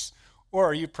righteous. Or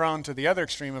are you prone to the other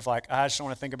extreme of like, I just don't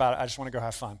want to think about it. I just want to go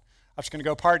have fun. I'm just going to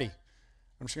go party.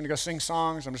 I'm just going to go sing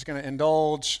songs. I'm just going to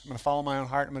indulge. I'm going to follow my own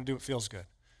heart. I'm going to do what feels good.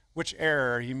 Which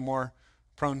error are you more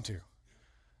prone to?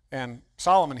 And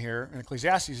Solomon here in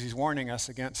Ecclesiastes, he's warning us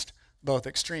against both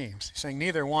extremes. He's saying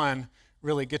neither one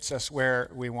really gets us where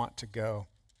we want to go.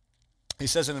 He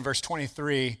says it in verse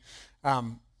 23,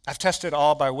 I've tested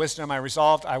all by wisdom. I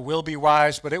resolved I will be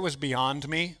wise, but it was beyond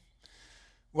me.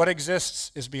 What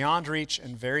exists is beyond reach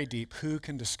and very deep. Who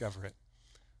can discover it?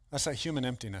 That's that human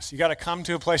emptiness. You got to come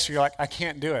to a place where you're like, I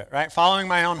can't do it, right? Following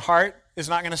my own heart is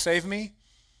not going to save me,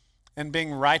 and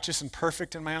being righteous and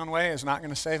perfect in my own way is not going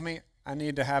to save me. I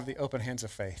need to have the open hands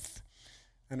of faith,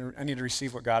 and I need to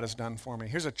receive what God has done for me.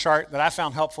 Here's a chart that I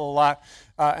found helpful a lot,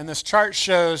 and this chart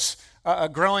shows a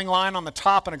growing line on the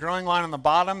top and a growing line on the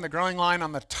bottom. The growing line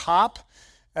on the top,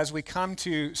 as we come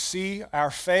to see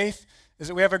our faith, is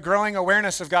that we have a growing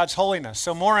awareness of God's holiness.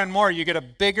 So more and more, you get a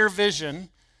bigger vision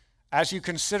as you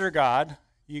consider God.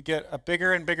 You get a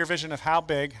bigger and bigger vision of how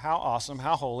big, how awesome,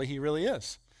 how holy he really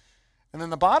is. And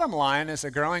then the bottom line is a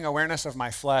growing awareness of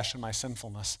my flesh and my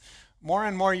sinfulness. More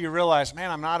and more you realize, man,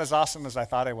 I'm not as awesome as I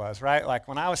thought I was, right? Like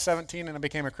when I was 17 and I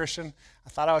became a Christian, I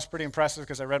thought I was pretty impressive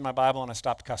because I read my Bible and I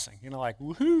stopped cussing. Like,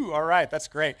 woohoo, all right, that's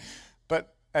great.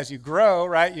 But as you grow,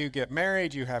 right, you get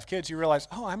married, you have kids, you realize,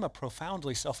 oh, I'm a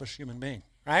profoundly selfish human being,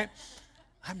 right?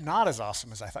 I'm not as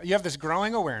awesome as I thought. You have this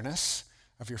growing awareness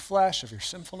of your flesh, of your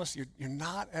sinfulness. You're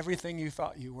not everything you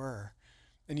thought you were.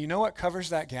 And you know what covers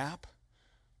that gap?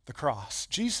 The cross,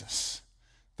 Jesus,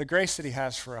 the grace that he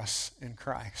has for us in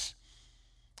Christ.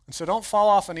 And so don't fall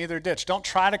off in either ditch. Don't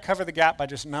try to cover the gap by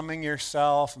just numbing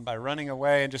yourself and by running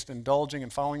away and just indulging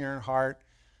and following your own heart.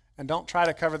 And don't try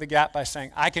to cover the gap by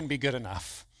saying, I can be good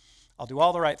enough. I'll do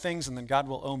all the right things and then God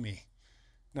will owe me.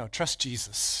 No, trust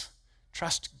Jesus.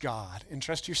 Trust God.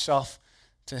 Entrust yourself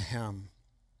to him.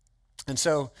 And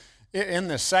so in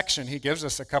this section, he gives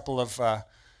us a couple of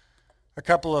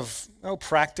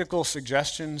practical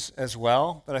suggestions as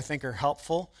well that I think are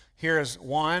helpful. Here is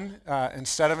one.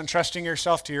 Instead of entrusting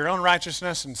yourself to your own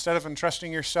righteousness, instead of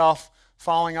entrusting yourself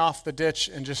falling off the ditch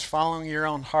and just following your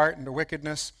own heart into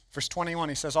wickedness, verse 21,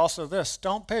 he says also this,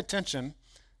 don't pay attention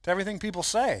to everything people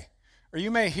say, or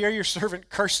you may hear your servant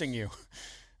cursing you.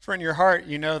 For in your heart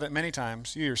you know that many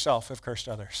times you yourself have cursed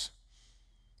others.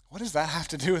 What does that have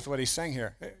to do with what he's saying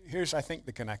here? Here's, I think,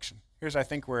 the connection. Here's, I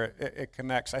think, where it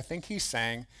connects. I think he's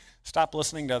saying, stop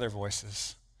listening to other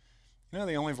voices.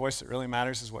 The only voice that really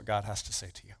matters is what God has to say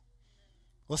to you.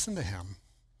 Listen to him.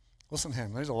 Listen to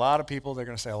him. There's a lot of people that are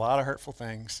going to say a lot of hurtful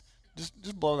things.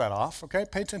 Just blow that off, okay?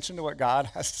 Pay attention to what God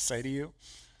has to say to you.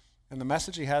 And the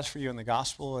message he has for you in the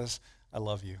gospel is, I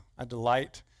love you. I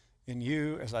delight in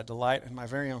you as I delight in my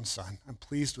very own son. I'm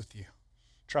pleased with you.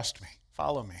 Trust me.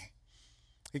 Follow me.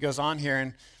 He goes on here,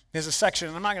 and there's a section,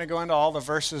 and I'm not going to go into all the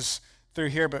verses through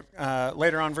here, but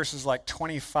later on, verses like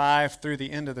 25 through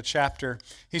the end of the chapter,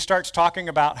 he starts talking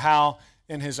about how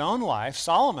in his own life,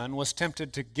 Solomon was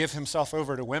tempted to give himself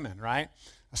over to women, right?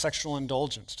 A sexual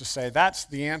indulgence, to say, that's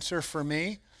the answer for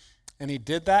me. And he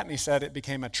did that, and he said it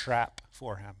became a trap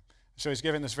for him. So he's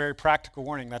giving this very practical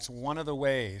warning. That's one of the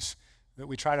ways that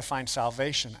we try to find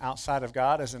salvation outside of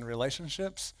God, as in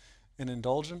relationships and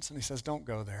indulgence. And he says, don't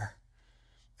go there.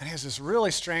 And he has this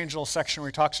really strange little section where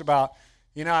he talks about,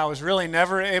 I was really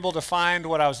never able to find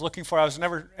what I was looking for. I was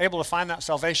never able to find that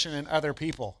salvation in other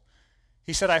people.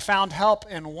 He said, I found help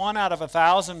in 1 out of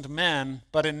 1,000 men,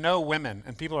 but in no women.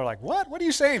 And people are like, what? What are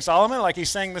you saying, Solomon? Like he's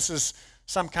saying this is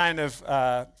some kind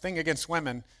of thing against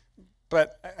women.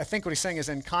 But I think what he's saying is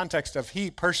in context of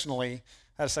he personally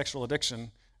had a sexual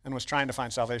addiction and was trying to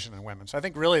find salvation in women. So I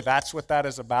think really that's what that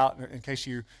is about, in case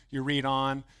you read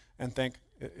on and think,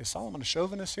 is Solomon a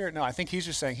chauvinist here? No, I think he's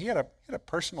just saying he had a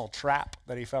personal trap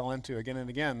that he fell into again and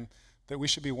again that we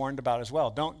should be warned about as well.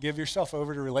 Don't give yourself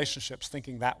over to relationships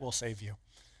thinking that will save you.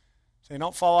 So you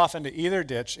don't fall off into either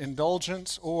ditch,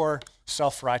 indulgence or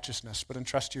self-righteousness, but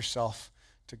entrust yourself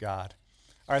to God.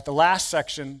 All right, the last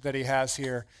section that he has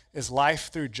here is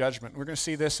life through judgment. We're going to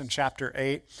see this in chapter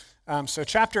 8. So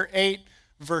chapter 8,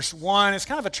 verse 1 is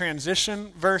kind of a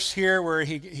transition verse here where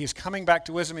he's coming back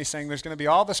to wisdom. He's saying there's going to be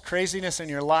all this craziness in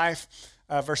your life.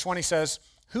 Verse 1, he says,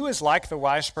 who is like the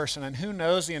wise person and who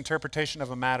knows the interpretation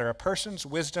of a matter? A person's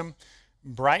wisdom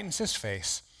brightens his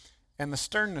face and the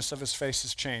sternness of his face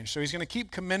is changed. So he's going to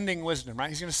keep commending wisdom, right?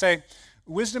 He's going to say,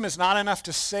 wisdom is not enough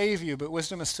to save you, but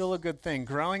wisdom is still a good thing.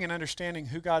 Growing and understanding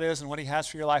who God is and what he has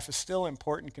for your life is still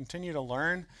important. Continue to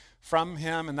learn from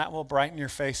him, and that will brighten your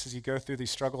face as you go through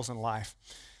these struggles in life.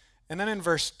 And then in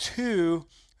verse 2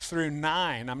 through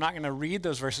 9, I'm not going to read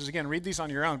those verses. Again, read these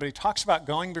on your own, but he talks about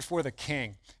going before the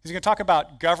king. He's going to talk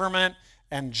about government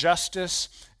and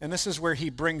justice, and this is where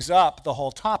he brings up the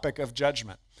whole topic of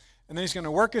judgment. And then he's going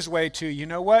to work his way to, you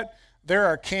know what? There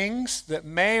are kings that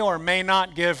may or may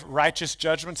not give righteous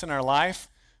judgments in our life,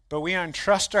 but we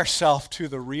entrust ourselves to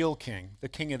the real king, the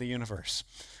king of the universe.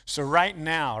 So right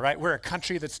now, right, we're a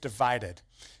country that's divided,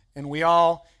 and we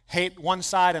all hate one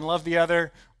side and love the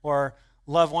other, or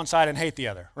love one side and hate the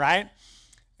other, right?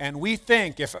 And we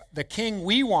think if the king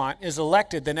we want is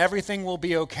elected, then everything will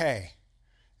be okay.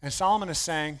 And Solomon is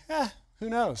saying, who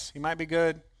knows? He might be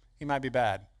good, he might be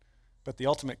bad. But the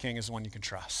ultimate king is the one you can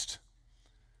trust.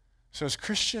 So as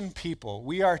Christian people,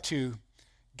 we are to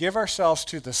give ourselves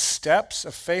to the steps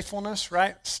of faithfulness,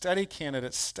 right? Study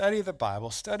candidates, study the Bible,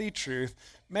 study truth,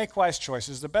 make wise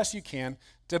choices the best you can,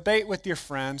 debate with your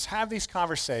friends, have these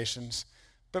conversations,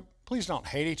 but please don't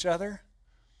hate each other.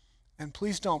 And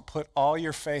please don't put all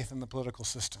your faith in the political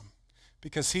system,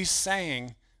 because he's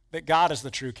saying that God is the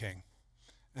true king.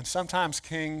 And sometimes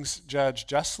kings judge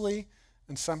justly,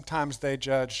 and sometimes they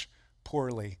judge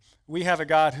poorly. We have a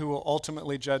God who will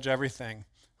ultimately judge everything,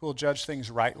 who will judge things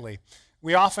rightly.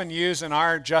 We often use in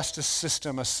our justice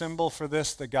system a symbol for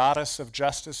this, the goddess of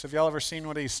justice. Have y'all ever seen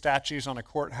one of these statues on a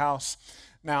courthouse?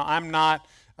 Now, I'm not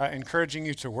encouraging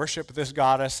you to worship this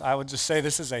goddess. I would just say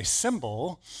this is a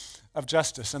symbol of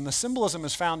justice. And the symbolism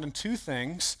is found in two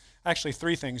things, actually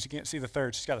three things. You can't see the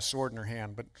third. She's got a sword in her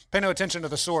hand, but pay no attention to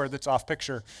the sword that's off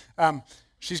picture.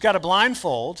 She's got a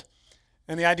blindfold,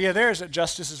 and the idea there is that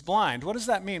justice is blind. What does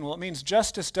that mean? Well, it means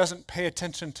justice doesn't pay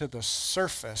attention to the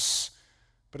surface,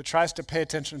 but it tries to pay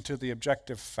attention to the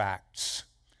objective facts.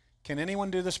 Can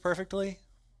anyone do this perfectly?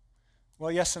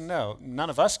 Well, yes and no. None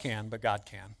of us can, but God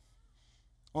can.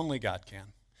 Only God can.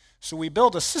 So we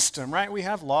build a system, right? We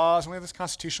have laws, we have this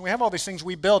constitution, we have all these things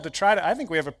we build to try to, I think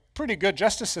we have a pretty good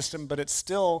justice system, but it's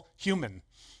still human.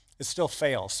 It still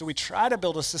fails. So we try to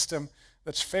build a system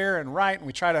that's fair and right, and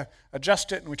we try to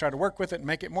adjust it, and we try to work with it and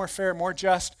make it more fair, more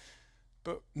just,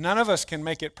 but none of us can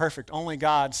make it perfect. Only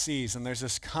God sees, and there's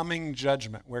this coming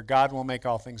judgment where God will make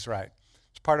all things right.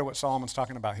 It's part of what Solomon's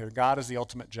talking about here. God is the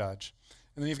ultimate judge.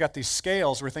 And then you've got these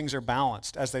scales where things are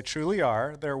balanced. As they truly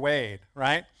are, they're weighed,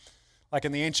 right? Like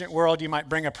in the ancient world, you might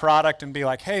bring a product and be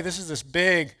like, hey, this is this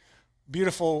big,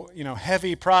 beautiful,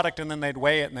 heavy product, and then they'd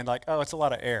weigh it, and they'd like, oh, it's a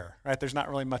lot of air, right? There's not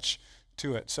really much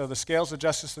to it. So the scales of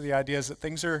justice are the idea is that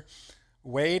things are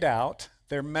weighed out,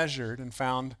 they're measured and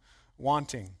found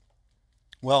wanting.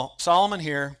 Well, Solomon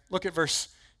here, look at verse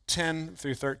 10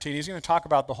 through 13. He's going to talk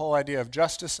about the whole idea of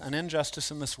justice and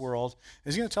injustice in this world.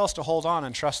 He's going to tell us to hold on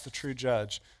and trust the true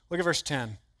judge. Look at verse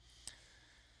 10.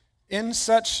 In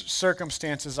such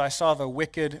circumstances, I saw the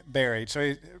wicked buried. So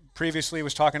he previously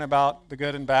was talking about the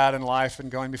good and bad in life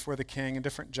and going before the king and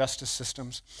different justice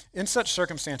systems. In such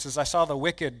circumstances, I saw the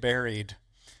wicked buried.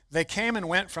 They came and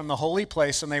went from the holy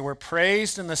place, and they were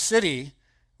praised in the city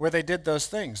where they did those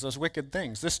things, those wicked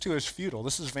things. This too is futile.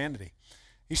 This is vanity.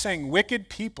 He's saying wicked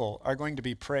people are going to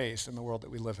be praised in the world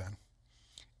that we live in.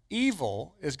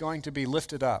 Evil is going to be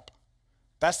lifted up.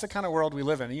 That's the kind of world we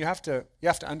live in. And you have to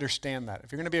understand that.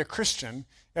 If you're going to be a Christian,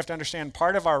 you have to understand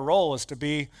part of our role is to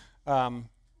be on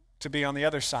the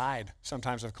other side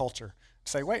sometimes of culture.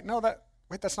 To say,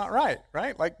 that's not right,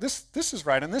 right? Like this is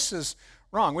right and this is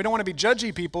wrong. We don't want to be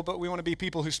judgy people, but we want to be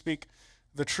people who speak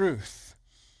the truth.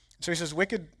 So he says,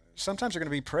 wicked sometimes are going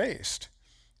to be praised.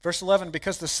 Verse 11,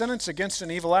 because the sentence against an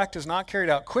evil act is not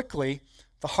carried out quickly,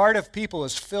 the heart of people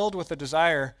is filled with a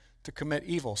desire to commit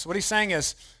evil. So what he's saying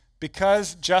is,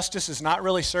 because justice is not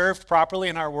really served properly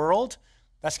in our world,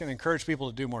 that's going to encourage people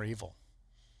to do more evil.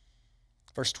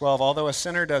 Verse 12, although a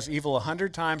sinner does evil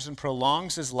 100 times and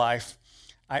prolongs his life,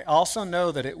 I also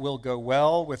know that it will go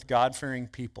well with God-fearing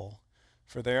people,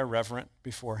 for they are reverent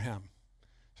before him.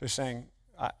 So he's saying,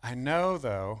 I know,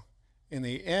 though, in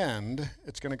the end,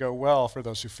 it's going to go well for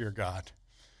those who fear God.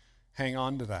 Hang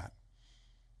on to that.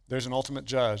 There's an ultimate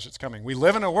judge that's coming. We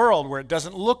live in a world where it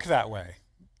doesn't look that way.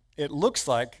 It looks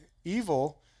like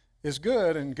evil is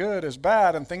good and good is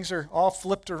bad, and things are all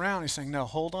flipped around. He's saying, no,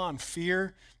 hold on.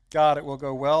 Fear God. It will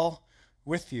go well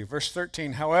with you. Verse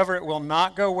 13, however, it will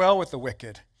not go well with the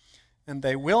wicked, and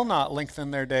they will not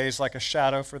lengthen their days like a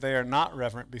shadow, for they are not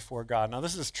reverent before God. Now,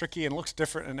 this is tricky and looks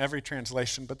different in every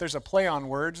translation, but there's a play on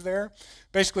words there.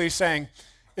 Basically, he's saying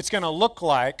it's going to look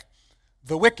like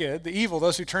the wicked, the evil,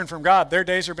 those who turn from God, their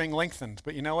days are being lengthened.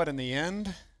 But you know what? In the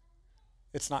end,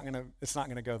 it's not going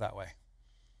to go that way.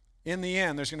 In the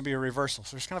end, there's going to be a reversal.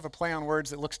 So there's kind of a play on words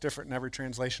that looks different in every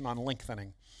translation on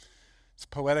lengthening. It's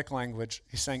poetic language.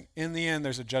 He's saying, in the end,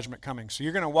 there's a judgment coming. So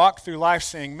you're going to walk through life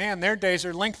saying, man, their days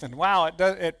are lengthened. Wow,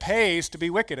 it pays to be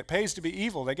wicked. It pays to be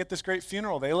evil. They get this great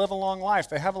funeral. They live a long life.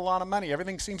 They have a lot of money.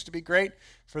 Everything seems to be great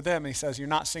for them. And he says, you're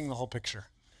not seeing the whole picture.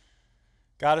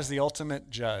 God is the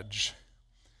ultimate judge.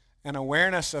 And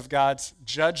awareness of God's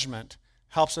judgment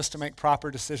helps us to make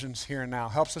proper decisions here and now,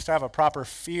 helps us to have a proper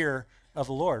fear of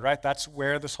the Lord, right? That's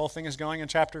where this whole thing is going in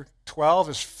chapter 12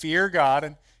 is fear God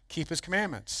and keep his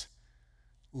commandments.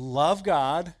 Love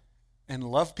God and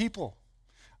love people.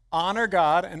 Honor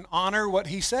God and honor what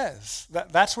he says.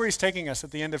 That's where he's taking us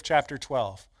at the end of chapter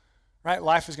 12. Right?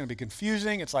 Life is going to be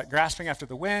confusing. It's like grasping after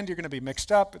the wind. You're going to be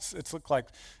mixed up. It's look like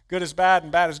good is bad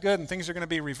and bad is good, and things are going to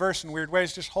be reversed in weird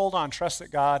ways. Just hold on. Trust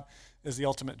that God is the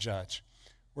ultimate judge.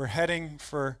 We're heading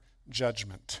for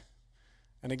judgment.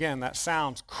 And again, that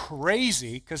sounds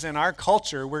crazy because in our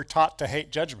culture, we're taught to hate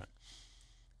judgment.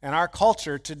 In our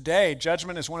culture today,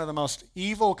 judgment is one of the most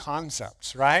evil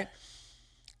concepts, right?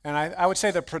 And I would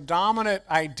say the predominant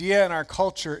idea in our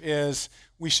culture is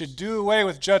we should do away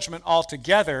with judgment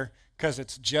altogether because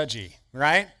it's judgy,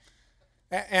 right?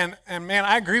 And man,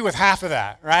 I agree with half of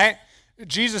that, right?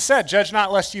 Jesus said, judge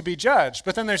not lest you be judged.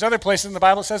 But then there's other places in the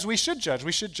Bible that says we should judge.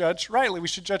 We should judge rightly. We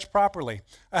should judge properly.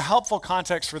 A helpful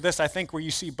context for this, I think, where you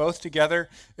see both together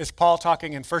is Paul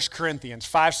talking in 1 Corinthians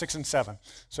 5, 6, and 7.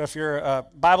 So if you're a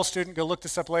Bible student, go look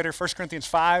this up later. 1 Corinthians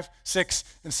 5, 6,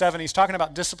 and 7. He's talking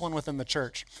about discipline within the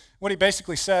church. What he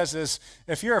basically says is,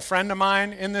 if you're a friend of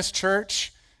mine in this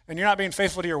church and you're not being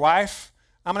faithful to your wife,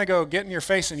 I'm going to go get in your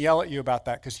face and yell at you about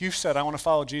that because you've said, I want to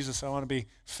follow Jesus. I want to be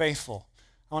faithful.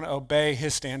 I want to obey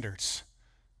his standards.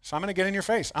 So I'm going to get in your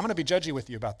face. I'm going to be judgy with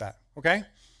you about that, okay?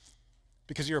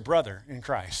 Because you're a brother in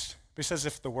Christ. But he says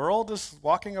if the world is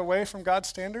walking away from God's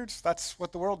standards, that's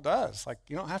what the world does. Like,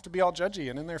 you don't have to be all judgy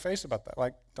and in their face about that.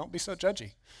 Like, don't be so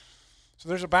judgy. So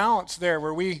there's a balance there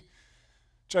where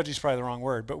judgy is probably the wrong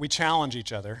word, but we challenge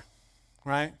each other,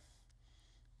 right?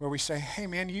 Where we say, hey,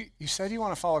 man, you said you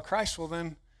want to follow Christ. Well,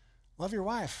 then love your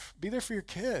wife. Be there for your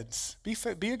kids.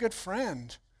 Be a good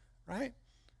friend, right?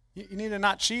 You need to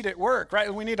not cheat at work,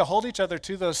 right? We need to hold each other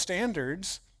to those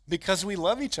standards because we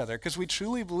love each other, because we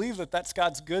truly believe that that's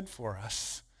God's good for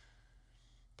us.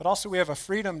 But also we have a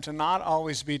freedom to not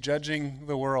always be judging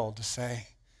the world, to say,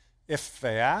 if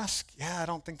they ask, I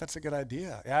don't think that's a good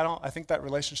idea. I think that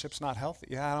relationship's not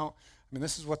healthy.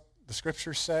 This is what the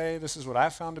scriptures say. This is what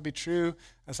I've found to be true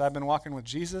as I've been walking with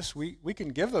Jesus. We can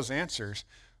give those answers,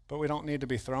 but we don't need to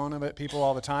be throwing them at people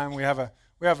all the time. We have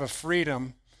a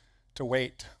freedom to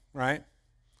wait. Right?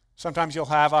 Sometimes you'll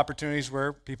have opportunities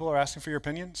where people are asking for your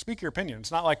opinion. Speak your opinion. It's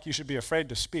not like you should be afraid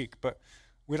to speak, but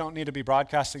we don't need to be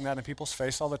broadcasting that in people's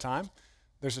face all the time.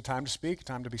 There's a time to speak, a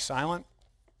time to be silent.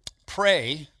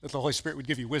 Pray that the Holy Spirit would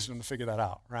give you wisdom to figure that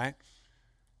out, right?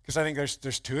 Because I think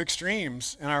there's two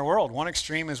extremes in our world. One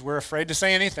extreme is we're afraid to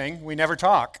say anything. We never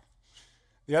talk.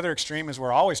 The other extreme is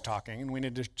we're always talking and we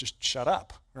need to just shut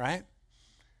up, right?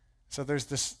 So there's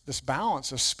this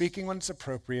balance of speaking when it's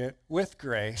appropriate with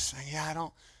grace. Saying, I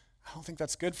don't think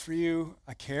that's good for you.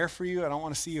 I care for you. I don't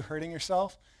want to see you hurting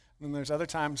yourself. And then there's other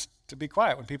times to be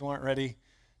quiet when people aren't ready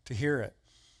to hear it.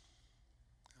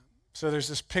 So there's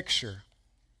this picture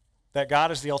that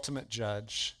God is the ultimate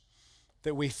judge,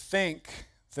 that we think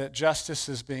that justice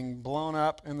is being blown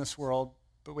up in this world,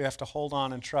 but we have to hold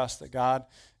on and trust that God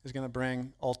is going to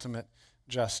bring ultimate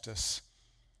justice.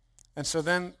 And so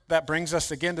then that brings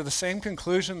us again to the same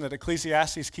conclusion that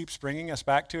Ecclesiastes keeps bringing us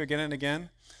back to again and again.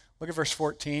 Look at verse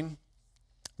 14.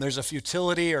 There's a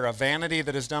futility or a vanity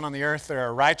that is done on the earth. There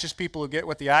are righteous people who get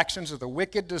what the actions of the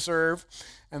wicked deserve,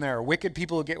 and there are wicked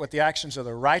people who get what the actions of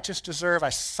the righteous deserve. I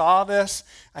saw this.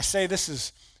 I say this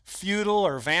is futile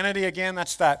or vanity again.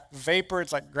 That's that vapor.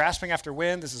 It's like grasping after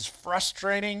wind. This is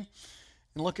frustrating.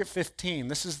 And look at 15.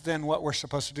 This is then what we're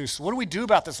supposed to do. So what do we do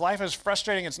about this? Life is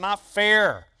frustrating. It's not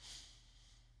fair.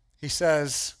 He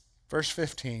says, verse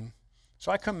 15,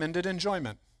 so I commended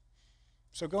enjoyment.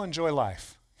 So go enjoy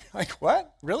life. Like,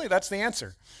 what? Really? That's the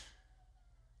answer.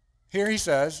 Here he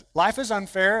says, life is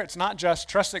unfair. It's not just.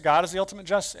 Trust that God is the ultimate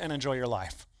just and enjoy your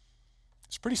life.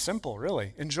 It's pretty simple,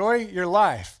 really. Enjoy your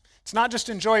life. It's not just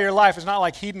enjoy your life. It's not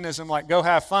like hedonism, like go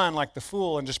have fun like the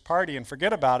fool and just party and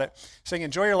forget about it. Saying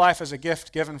enjoy your life as a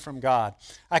gift given from God.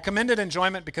 I commended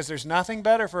enjoyment because there's nothing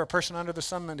better for a person under the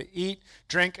sun than to eat,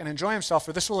 drink, and enjoy himself,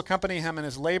 for this will accompany him in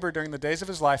his labor during the days of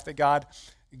his life that God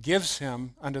gives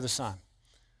him under the sun.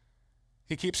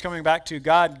 He keeps coming back to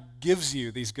God gives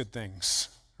you these good things,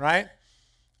 right?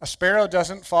 A sparrow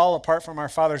doesn't fall apart from our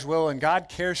Father's will, and God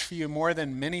cares for you more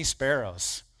than many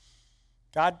sparrows.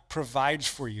 God provides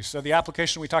for you. So the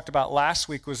application we talked about last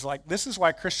week was like, this is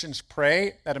why Christians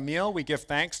pray at a meal. We give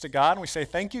thanks to God, and we say,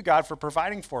 thank you, God, for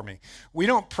providing for me. We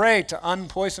don't pray to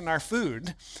unpoison our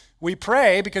food. We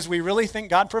pray because we really think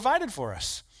God provided for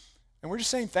us. And we're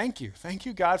just saying, thank you. Thank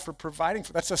you, God, for providing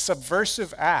for us. That's a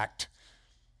subversive act,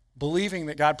 believing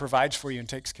that God provides for you and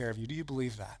takes care of you. Do you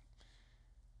believe that?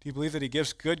 Do you believe that he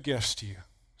gives good gifts to you?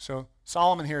 So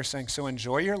Solomon here is saying, so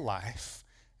enjoy your life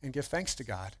and give thanks to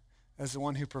God as the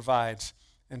one who provides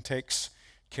and takes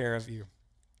care of you.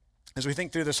 As we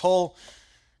think through this whole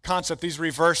concept, these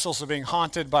reversals of being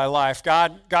haunted by life.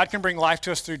 God can bring life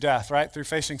to us through death, right? Through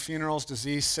facing funerals,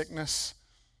 disease, sickness.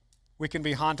 We can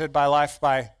be haunted by life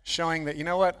by showing that, you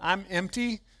know what, I'm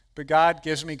empty, but God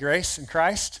gives me grace in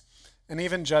Christ, and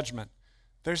even judgment.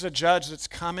 There's a judge that's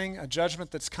coming, a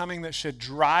judgment that's coming that should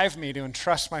drive me to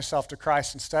entrust myself to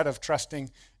Christ instead of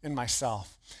trusting in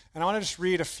myself. And I want to just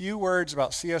read a few words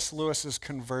about C.S. Lewis's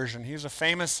conversion. He was a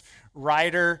famous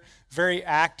writer, very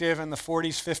active in the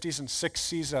 40s, 50s, and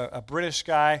 60s, a British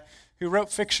guy who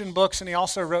wrote fiction books, and he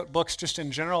also wrote books just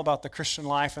in general about the Christian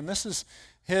life. And this is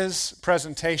his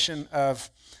presentation of,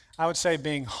 I would say,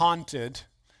 being haunted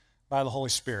by the Holy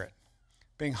Spirit,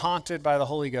 being haunted by the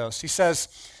Holy Ghost. He says,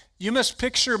 "You must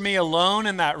picture me alone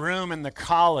in that room in the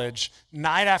college,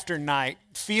 night after night,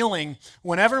 feeling,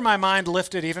 whenever my mind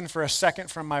lifted even for a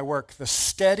second from my work, the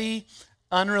steady,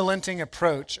 unrelenting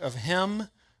approach of him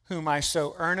whom I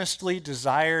so earnestly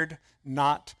desired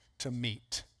not to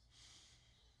meet.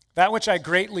 That which I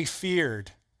greatly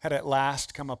feared had at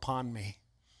last come upon me.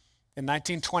 In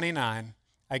 1929,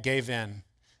 I gave in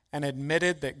and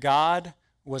admitted that God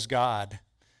was God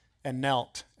and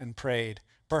knelt and prayed.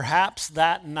 Perhaps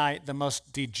that night, the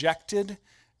most dejected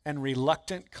and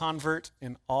reluctant convert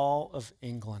in all of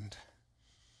England."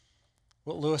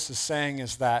 What Lewis is saying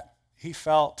is that he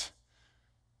felt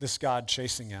this God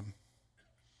chasing him.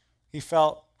 He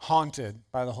felt haunted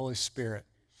by the Holy Spirit.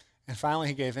 And finally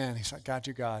he gave in. He said, "God,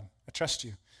 you're God. I trust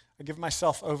you. I give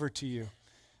myself over to you."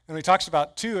 And what he talks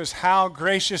about too is how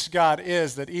gracious God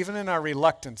is, that even in our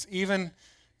reluctance, even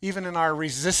in our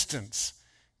resistance,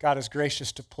 God is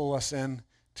gracious to pull us in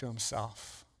to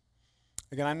himself.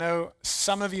 Again, I know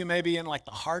some of you may be in like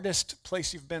the hardest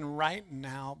place you've been right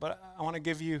now, but I want to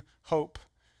give you hope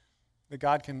that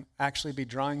God can actually be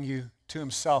drawing you to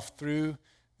himself through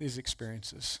these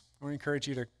experiences. I want to encourage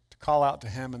you to call out to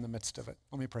him in the midst of it.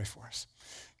 Let me pray for us.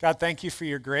 God, thank you for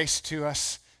your grace to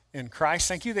us in Christ.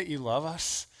 Thank you that you love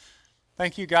us.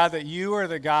 Thank you, God, that you are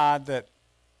the God that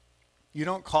you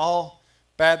don't call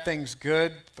bad things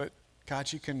good, but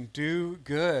God, you can do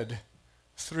good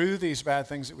through these bad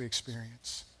things that we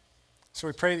experience. So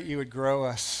we pray that you would grow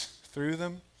us through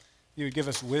them. You would give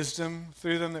us wisdom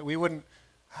through them, that we wouldn't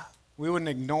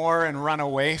ignore and run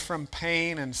away from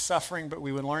pain and suffering, but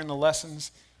we would learn the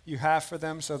lessons you have for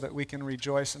them so that we can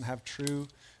rejoice and have true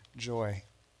joy.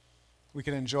 We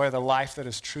can enjoy the life that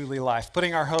is truly life,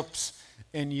 putting our hopes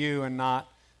in you and not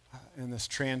in this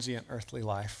transient earthly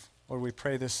life. Lord, we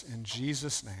pray this in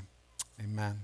Jesus' name. Amen.